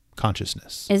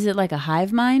consciousness. Is it like a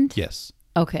hive mind? Yes.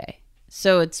 Okay.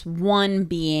 So it's one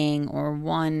being or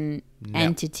one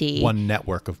entity. One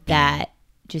network of being. That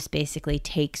just basically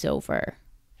takes over.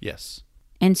 Yes.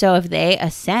 And so if they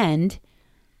ascend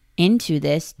into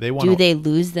this, do they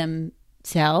lose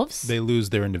themselves? They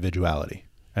lose their individuality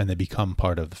and they become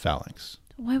part of the Phalanx.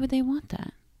 Why would they want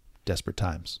that? Desperate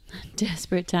times.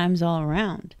 Desperate times all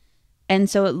around. And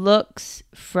so it looks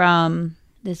from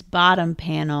this bottom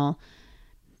panel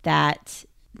that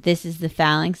this is the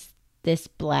Phalanx, this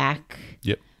black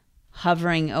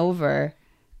hovering over.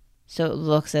 So it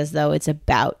looks as though it's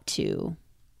about to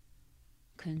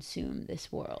consume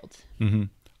this world. Mm-hmm.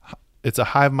 It's a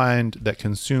hive mind that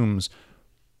consumes,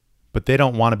 but they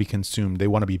don't want to be consumed. They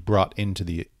want to be brought into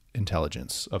the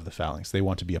intelligence of the Phalanx. They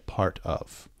want to be a part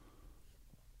of.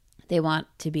 They want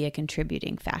to be a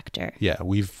contributing factor. Yeah,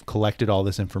 we've collected all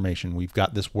this information. We've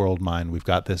got this world mind. We've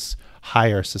got this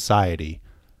higher society.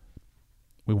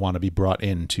 We want to be brought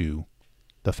into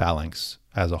the Phalanx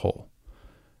as a whole.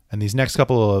 And these next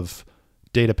couple of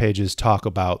data pages talk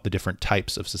about the different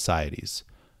types of societies,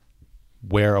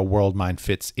 where a world mind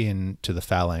fits into the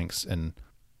Phalanx, and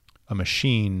a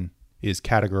machine is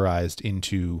categorized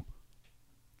into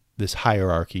this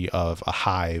hierarchy of a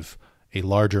hive, a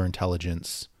larger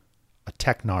intelligence, a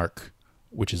technarch,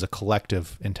 which is a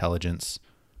collective intelligence,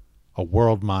 a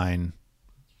world mind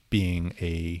being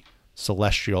a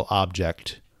celestial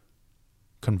object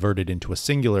converted into a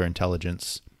singular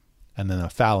intelligence, and then a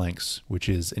Phalanx, which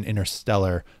is an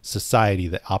interstellar society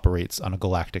that operates on a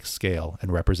galactic scale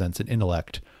and represents an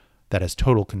intellect that has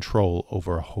total control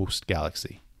over a host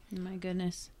galaxy. Oh my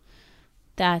goodness.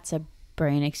 That's a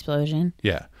brain explosion.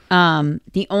 Yeah.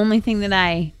 The only thing that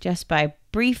I, just by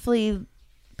briefly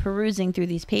perusing through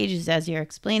these pages as you're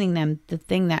explaining them, the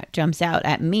thing that jumps out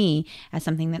at me as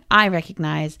something that I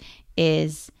recognize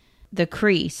is the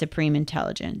Kree Supreme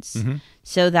Intelligence. Mm-hmm.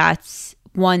 So that's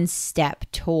one step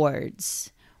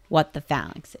towards what the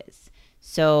Phalanx is.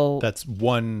 So that's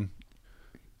one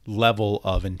level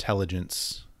of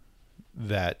intelligence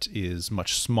that is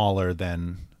much smaller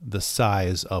than the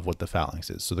size of what the Phalanx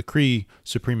is. So the Kree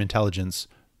Supreme Intelligence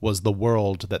was the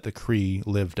world that the Kree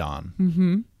lived on.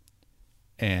 Mm-hmm.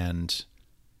 And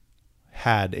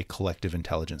had a collective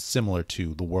intelligence similar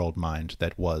to the world mind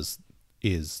that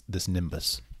is this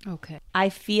Nimbus. Okay. I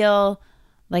feel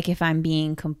like, if I'm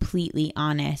being completely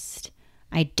honest,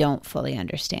 I don't fully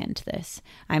understand this.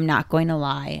 I'm not going to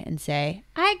lie and say,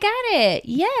 I got it.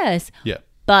 Yes. Yeah.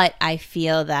 But I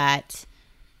feel that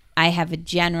I have a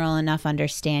general enough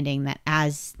understanding that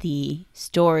as the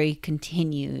story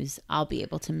continues, I'll be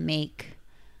able to make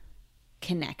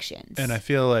connections. And I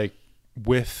feel like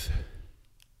with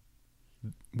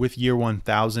year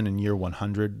 1000 and year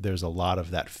 100, there's a lot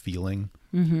of that feeling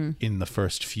in the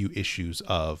first few issues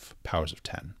of Powers of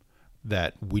 10,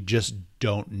 that we just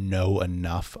don't know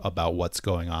enough about what's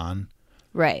going on.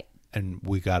 Right. And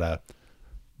we gotta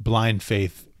blind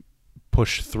faith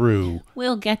push through.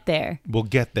 We'll get there. We'll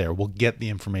get there. We'll get the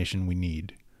information we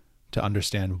need to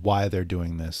understand why they're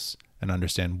doing this and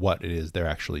understand what it is they're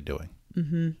actually doing.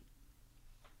 Mm-hmm.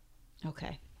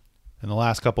 Okay. And the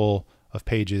last couple of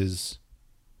pages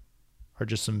are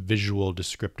just some visual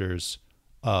descriptors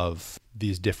of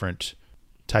these different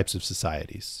types of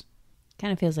societies.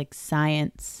 Kind of feels like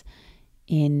science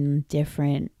in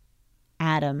different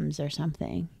atoms or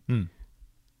something. Hmm.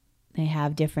 They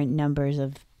have different numbers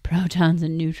of protons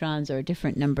and neutrons, or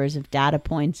different numbers of data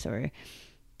points, or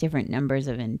different numbers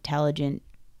of intelligent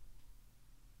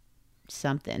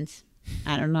somethings.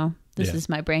 I don't know. This is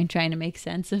my brain trying to make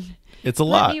sense of. It's a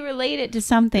lot. Let me relate it to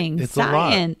something. It's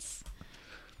science. A lot.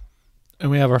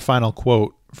 And we have our final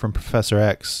quote from Professor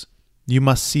X. You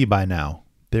must see by now,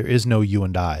 there is no you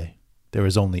and I. There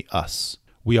is only us.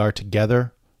 We are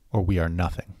together or we are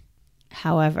nothing.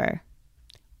 However,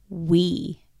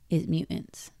 we is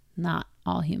mutants, not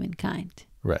all humankind.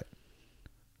 Right.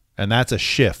 And that's a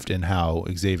shift in how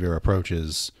Xavier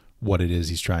approaches what it is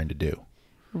he's trying to do.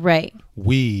 Right.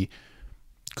 We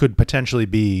could potentially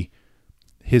be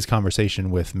his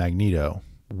conversation with Magneto.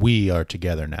 We are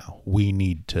together now. We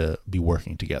need to be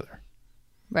working together.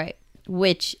 Right.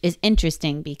 Which is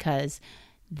interesting because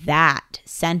that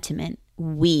sentiment,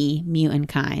 we, mutant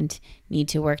kind, need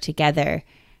to work together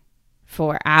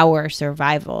for our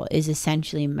survival, is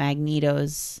essentially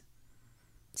Magneto's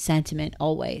sentiment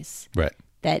always. Right.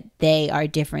 That they are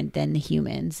different than the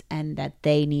humans and that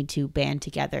they need to band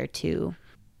together to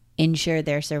ensure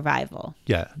their survival.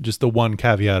 Yeah. Just the one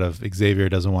caveat of Xavier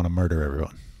doesn't want to murder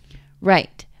everyone.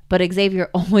 Right. But Xavier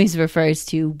always refers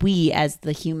to we as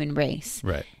the human race.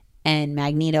 Right. And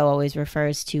Magneto always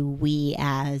refers to we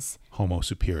as Homo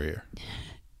superior.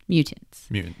 Mutants.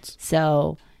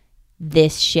 So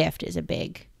this shift is a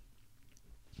big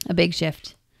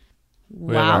shift.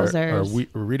 We have Wowzers.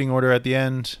 our reading order at the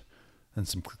end and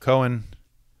some Krakoan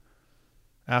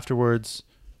afterwards.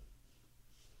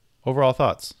 Overall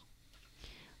thoughts.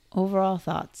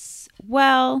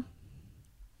 Well,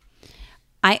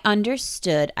 I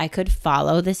understood I could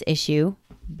follow this issue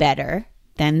better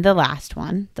than the last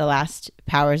one, the last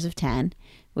Powers of 10,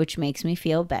 which makes me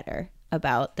feel better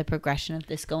about the progression of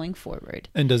this going forward.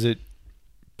 And does it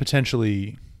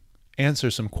potentially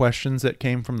answer some questions that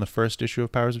came from the first issue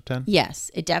of Powers of 10? Yes,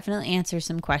 it definitely answers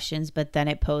some questions, but then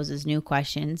it poses new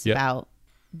questions about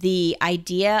the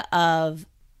idea of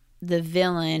the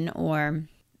villain or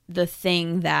the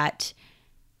thing that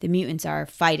the mutants are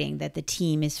fighting, that the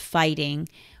team is fighting,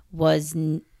 was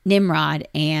Nimrod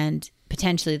and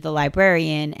potentially the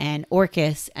librarian and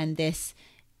Orcus and this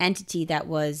entity that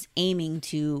was aiming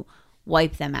to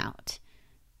wipe the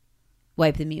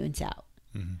mutants out.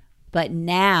 Mm-hmm. But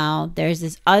now there's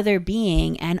this other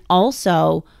being, and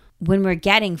also when we're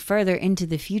getting further into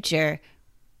the future,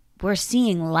 we're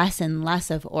seeing less and less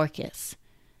of Orcus.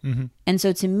 Mm-hmm. And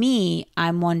so to me,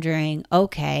 I'm wondering,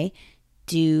 okay,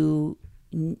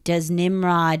 does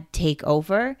Nimrod take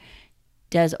over?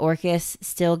 Does Orcus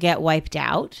still get wiped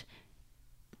out?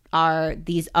 Are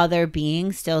these other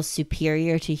beings still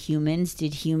superior to humans?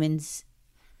 Did humans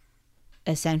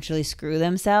essentially screw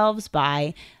themselves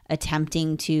by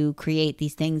attempting to create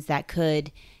these things that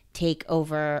could take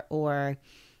over or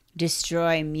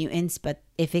destroy mutants? But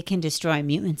if it can destroy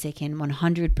mutants, it can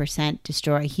 100%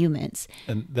 destroy humans.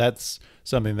 And that's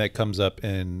something that comes up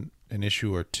in an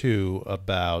issue or two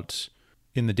about,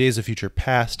 in the Days of Future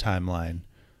Past timeline,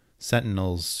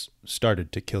 Sentinels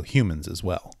started to kill humans as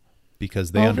well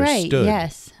because they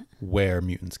understood where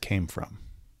mutants came from.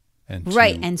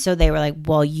 And so they were like,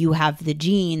 well, you have the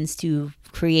genes to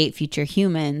create future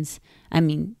humans. I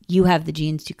mean, you have the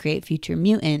genes to create future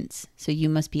mutants, so you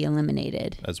must be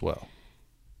eliminated as well.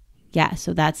 Yeah,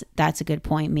 so that's a good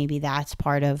point. Maybe that's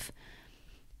part of.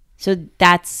 So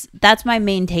that's my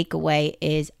main takeaway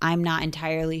is I'm not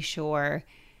entirely sure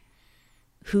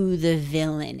who the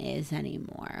villain is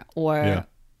anymore, or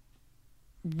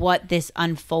what this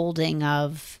unfolding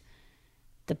of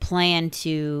the plan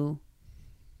to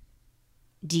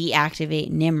deactivate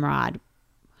Nimrod,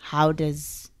 how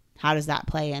does that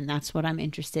play in? That's what I'm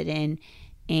interested in.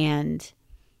 And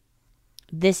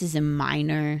this is a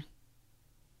minor,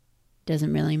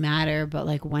 doesn't really matter, but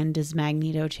like, when does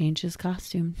Magneto change his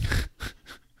costume?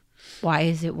 Why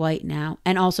is it white now?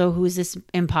 And also, who is this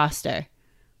imposter?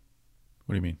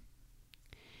 What do you mean?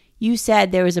 You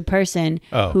said there was a person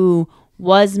who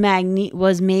was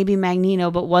maybe Magneto,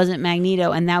 but wasn't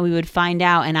Magneto, and that we would find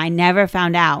out, and I never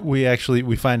found out. We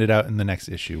find it out in the next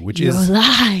issue, which is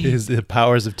the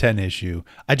Powers of 10 issue.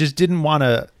 I just didn't want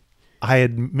to. I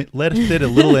had left it a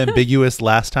little ambiguous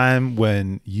last time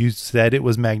when you said it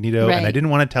was Magneto, and I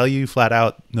didn't want to tell you flat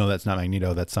out, no, that's not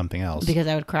Magneto, that's something else. Because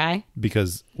I would cry?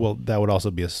 Because, well, that would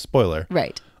also be a spoiler.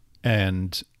 Right.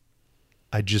 And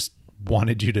I just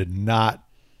wanted you to not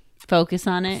focus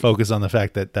on it. Focus on the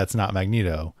fact that that's not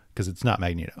Magneto, because it's not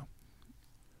Magneto.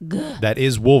 That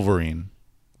is Wolverine.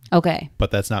 Okay. But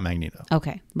that's not Magneto.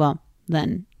 Okay. Well,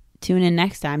 then tune in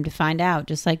next time to find out,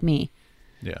 just like me.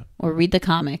 Yeah. Or read the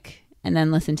comic and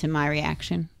then listen to my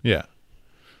reaction. Yeah.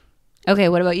 Okay,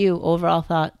 what about you? Overall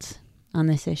thoughts on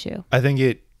this issue? I think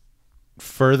it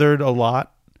furthered a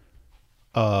lot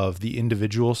of the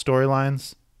individual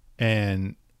storylines,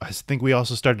 and I think we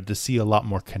also started to see a lot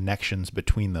more connections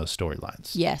between those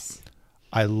storylines. Yes.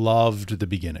 I loved the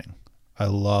beginning. I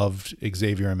loved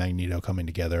Xavier and Magneto coming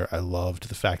together. I loved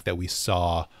the fact that we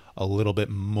saw a little bit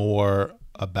more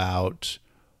about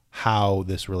how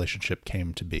this relationship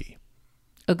came to be.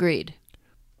 Agreed.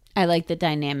 I like the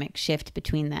dynamic shift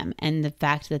between them and the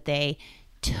fact that they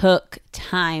took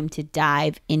time to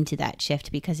dive into that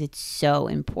shift because it's so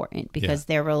important, because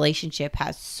their relationship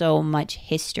has so much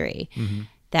history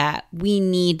that we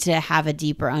need to have a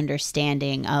deeper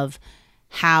understanding of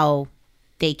how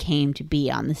they came to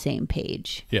be on the same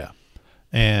page. Yeah.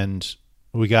 And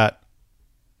we got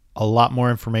a lot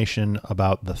more information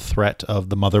about the threat of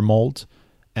the mother mold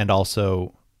and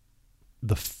also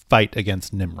the fight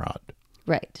against Nimrod.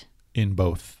 Right. In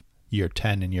both year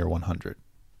 10 and year 100.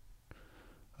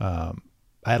 I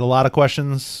had a lot of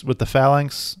questions with the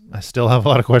phalanx. I still have a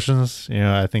lot of questions.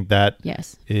 I think that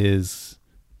is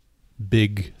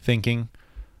big thinking.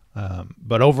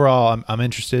 But overall, I'm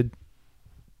interested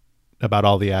about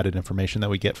all the added information that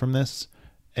we get from this.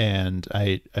 And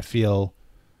I feel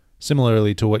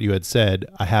similarly to what you had said,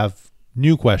 I have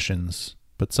new questions,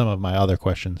 but some of my other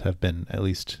questions have been at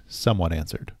least somewhat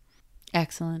answered.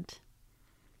 Excellent.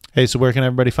 Hey, so where can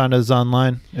everybody find us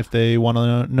online if they want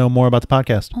to know more about the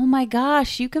podcast? Oh my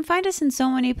gosh, you can find us in so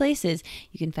many places.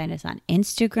 You can find us on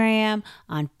Instagram,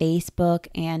 on Facebook,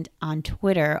 and on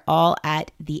Twitter, all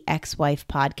at The Ex-Wife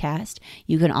Podcast.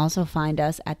 You can also find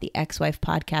us at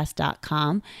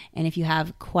thexwifepodcast.com. And if you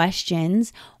have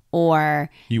questions or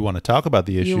you want to talk about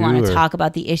the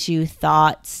issue,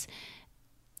 thoughts,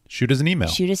 shoot us an email.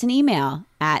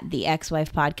 At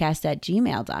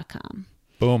thexwifepodcast@gmail.com.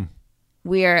 Boom.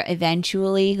 We're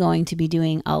eventually going to be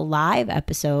doing a live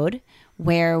episode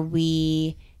where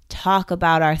we talk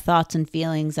about our thoughts and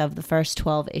feelings of the first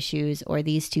 12 issues or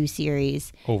these two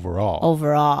series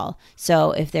overall.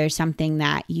 So if there's something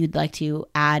that you'd like to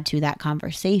add to that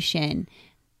conversation,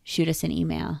 shoot us an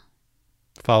email.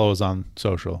 Follow us on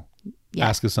social. Yeah.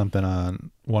 Ask us something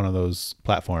on one of those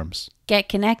platforms. Get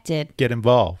connected. Get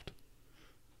involved.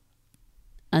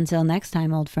 Until next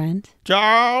time, old friend.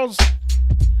 Charles!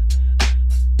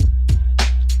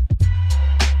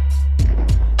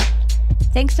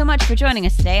 Thanks so much for joining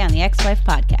us today on the Ex-Wife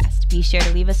Podcast. Be sure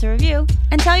to leave us a review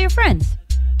and tell your friends.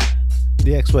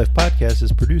 The Ex-Wife Podcast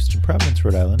is produced in Providence,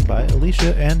 Rhode Island by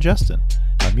Alicia and Justin.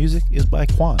 Our music is by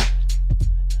Quan.